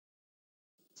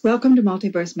Welcome to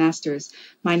Multivers Masters.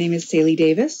 My name is Saley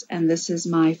Davis, and this is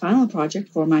my final project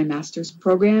for my master's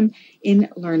program in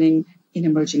Learning in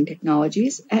Emerging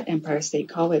Technologies at Empire State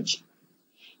College.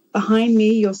 Behind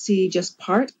me, you'll see just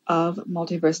part of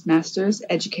Multivers Masters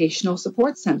Educational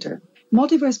Support Center.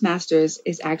 Multivers Masters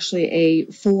is actually a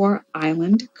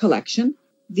 4-island collection.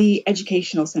 The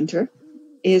Educational Center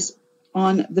is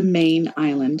on the main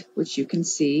island, which you can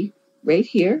see right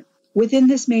here. Within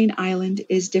this main island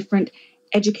is different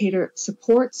educator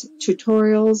supports,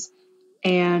 tutorials,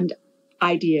 and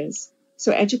ideas.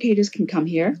 So educators can come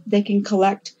here. They can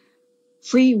collect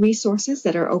free resources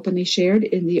that are openly shared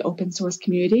in the open source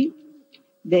community.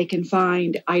 They can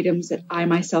find items that I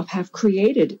myself have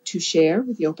created to share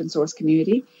with the open source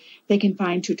community. They can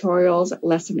find tutorials,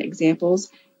 lesson examples,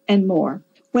 and more.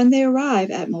 When they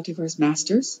arrive at Multivers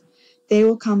Masters, they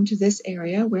will come to this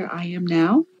area where I am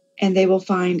now, and they will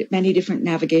find many different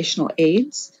navigational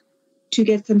aids to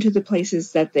get them to the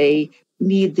places that they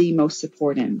need the most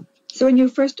support in. So when you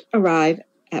first arrive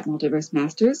at Multivers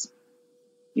Masters,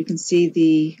 you can see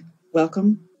the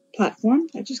welcome platform.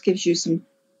 That just gives you some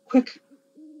quick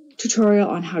tutorial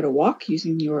on how to walk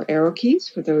using your arrow keys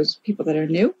for those people that are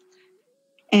new.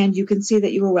 And you can see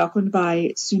that you were welcomed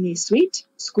by Suni Sweet,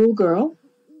 Schoolgirl,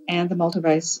 and the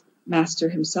Multivers Master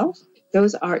himself.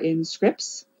 Those are in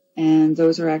scripts. And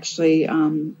those are actually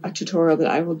a tutorial that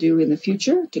I will do in the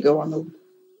future to go on the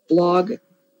blog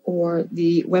or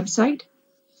the website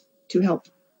to help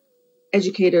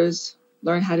educators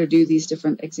learn how to do these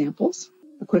different examples.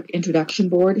 A quick introduction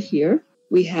board here.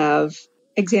 We have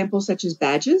examples such as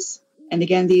badges. And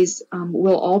again, these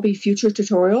will all be future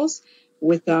tutorials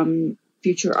with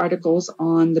future articles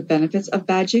on the benefits of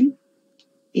badging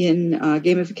in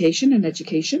gamification and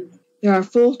education. There are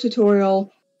full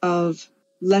tutorial of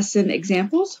lesson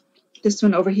examples. This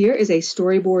one over here is a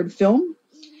storyboard film.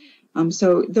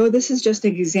 So though this is just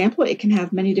an example, it can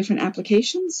have many different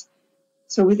applications.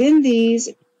 So within these,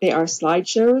 they are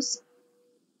slideshows,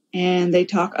 and they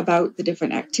talk about the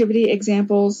different activity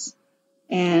examples.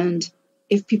 And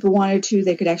if people wanted to,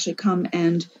 they could actually come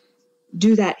and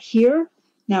do that here.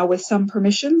 Now, with some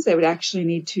permissions, they would actually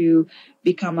need to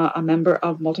become a member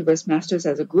of Multivers Masters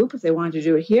as a group if they wanted to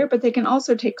do it here, but they can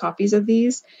also take copies of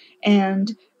these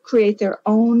and create their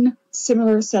own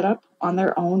similar setup on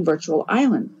their own virtual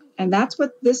island. And that's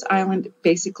what this island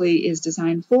basically is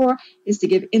designed for, is to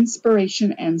give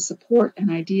inspiration and support and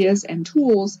ideas and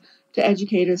tools to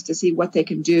educators to see what they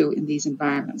can do in these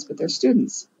environments with their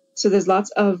students. So there's lots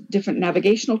of different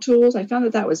navigational tools. I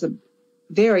found that was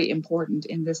very important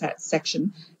in this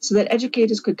section so that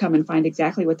educators could come and find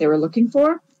exactly what they were looking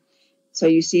for. So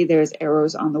you see there's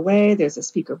arrows on the way, there's a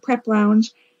speaker prep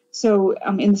lounge. So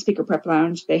in the speaker prep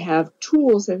lounge, they have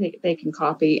tools that they can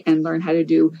copy and learn how to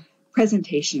do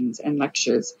presentations and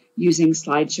lectures using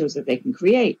slideshows that they can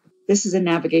create. This is a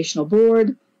navigational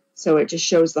board, so it just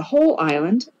shows the whole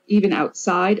island, even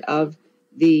outside of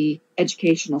the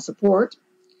educational support.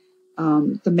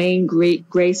 The main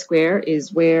gray square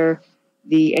is where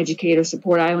the educator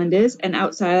support island is, and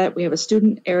outside of that we have a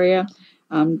student area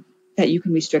that you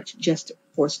can restrict just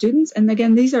for students. And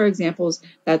again, these are examples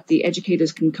that the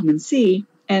educators can come and see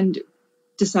and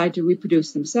decide to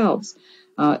reproduce themselves.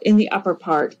 In the upper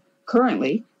part,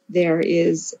 currently, there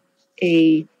is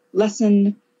a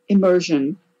lesson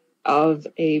immersion of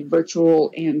a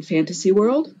virtual and fantasy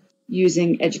world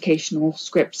using educational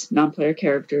scripts, non-player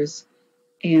characters,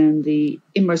 and the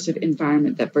immersive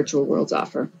environment that virtual worlds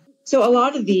offer. So a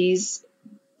lot of these,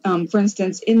 for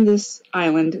instance, in this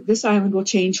island will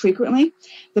change frequently.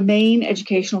 The main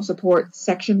educational support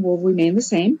section will remain the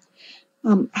same.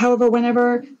 However,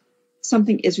 whenever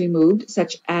something is removed,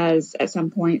 such as at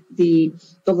some point the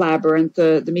labyrinth,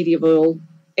 the medieval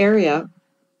area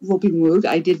will be removed.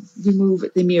 I did remove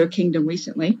the Mirror Kingdom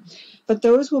recently, but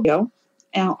those will go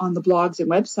on the blogs and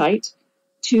website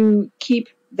to keep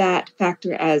that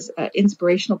factor as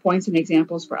inspirational points and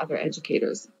examples for other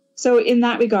educators. So in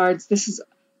that regards, this is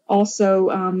also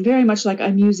very much like a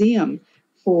museum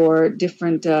for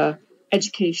different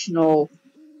educational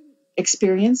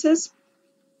experiences.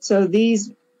 So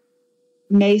these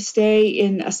may stay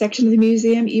in a section of the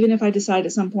museum, even if I decide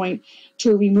at some point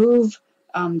to remove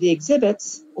the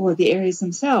exhibits or the areas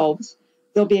themselves,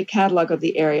 there'll be a catalog of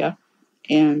the area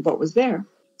and what was there.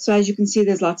 So as you can see,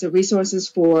 there's lots of resources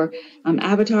for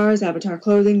avatars, avatar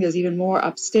clothing. There's even more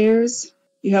upstairs.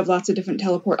 You have lots of different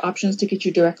teleport options to get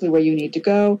you directly where you need to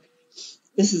go.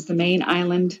 This is the main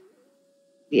island,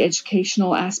 the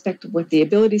educational aspect with the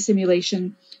ability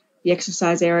simulation, the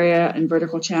exercise area, and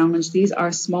vertical challenge. These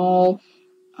are small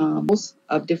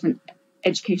of different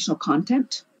educational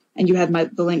content. And you have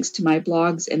the links to my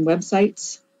blogs and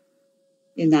websites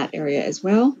in that area as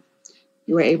well.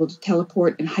 You are able to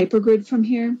teleport and hypergrid from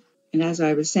here. And as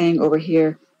I was saying, over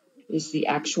here is the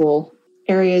actual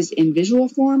areas in visual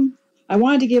form. I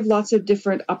wanted to give lots of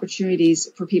different opportunities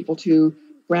for people to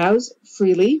browse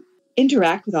freely,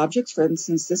 interact with objects. For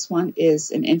instance, this one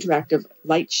is an interactive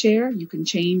light share. You can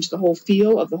change the whole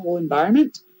feel of the whole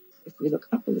environment. If we look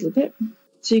up a little bit.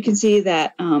 So you can see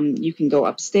that you can go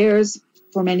upstairs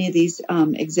for many of these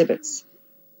exhibits,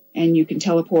 and you can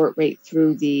teleport right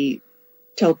through the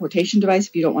teleportation device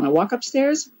if you don't want to walk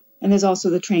upstairs. And there's also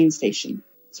the train station.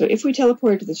 So if we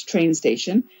teleport to this train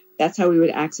station, that's how we would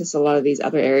access a lot of these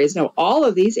other areas. Now, all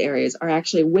of these areas are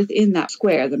actually within that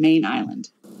square, the main island.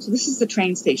 So this is the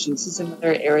train station. This is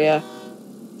another area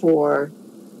for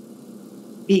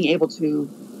being able to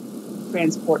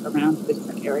transport around to the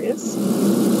different areas.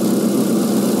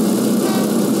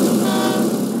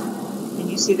 And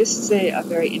you see this is a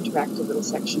very interactive little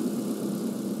section.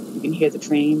 You can hear the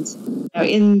trains. Now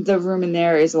in the room in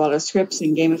there is a lot of scripts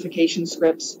and gamification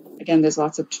scripts. Again, there's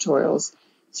lots of tutorials.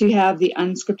 So you have the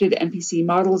unscripted NPC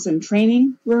models and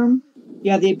training room.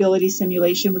 You have the ability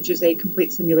simulation, which is a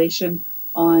complete simulation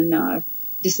on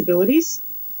disabilities.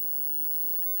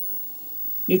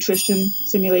 Nutrition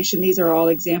simulation, these are all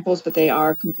examples, but they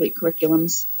are complete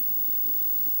curriculums.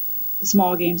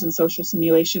 Small games and social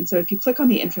simulation. So if you click on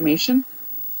the information,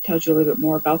 it tells you a little bit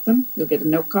more about them. You'll get a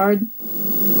note card.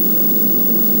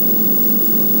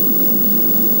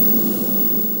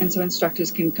 And so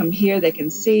instructors can come here, they can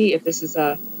see if this is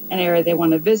an area they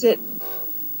want to visit.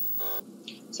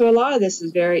 So a lot of this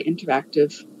is very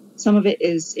interactive. Some of it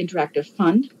is interactive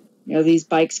fun. You know, these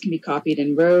bikes can be copied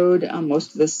and rode.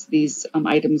 Most of these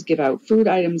items give out food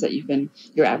items that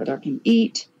your avatar can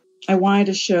eat. I wanted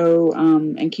to show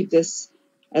and keep this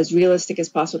as realistic as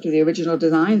possible to the original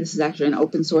design. This is actually an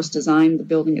open source design, the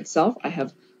building itself. I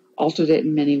have altered it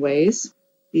in many ways.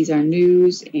 These are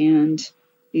news, and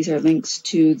these are links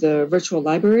to the virtual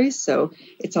libraries. So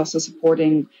it's also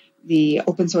supporting the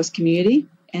open source community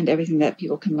and everything that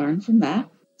people can learn from that.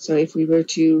 So if we were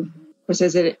to, of course,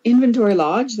 there's an inventory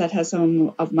lodge that has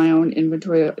some of my own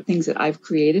inventory of things that I've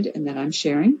created and that I'm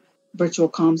sharing. Virtual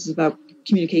comms is about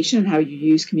communication and how you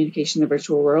use communication in the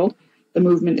virtual world. The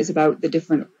movement is about the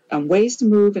different ways to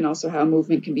move, and also how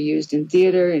movement can be used in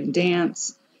theater and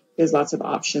dance. There's lots of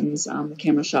options. The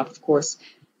camera shop, of course,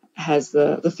 has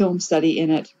the film study in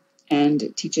it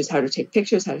and teaches how to take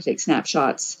pictures, how to take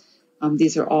snapshots.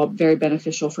 These are all very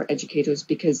beneficial for educators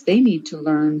because they need to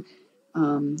learn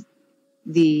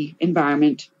the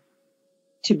environment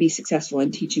to be successful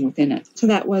in teaching within it. So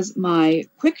that was my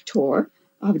quick tour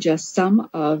of just some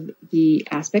of the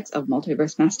aspects of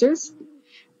Multivers Masters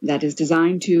that is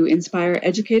designed to inspire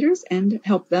educators and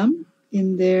help them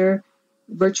in their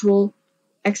virtual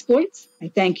exploits. I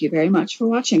thank you very much for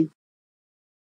watching.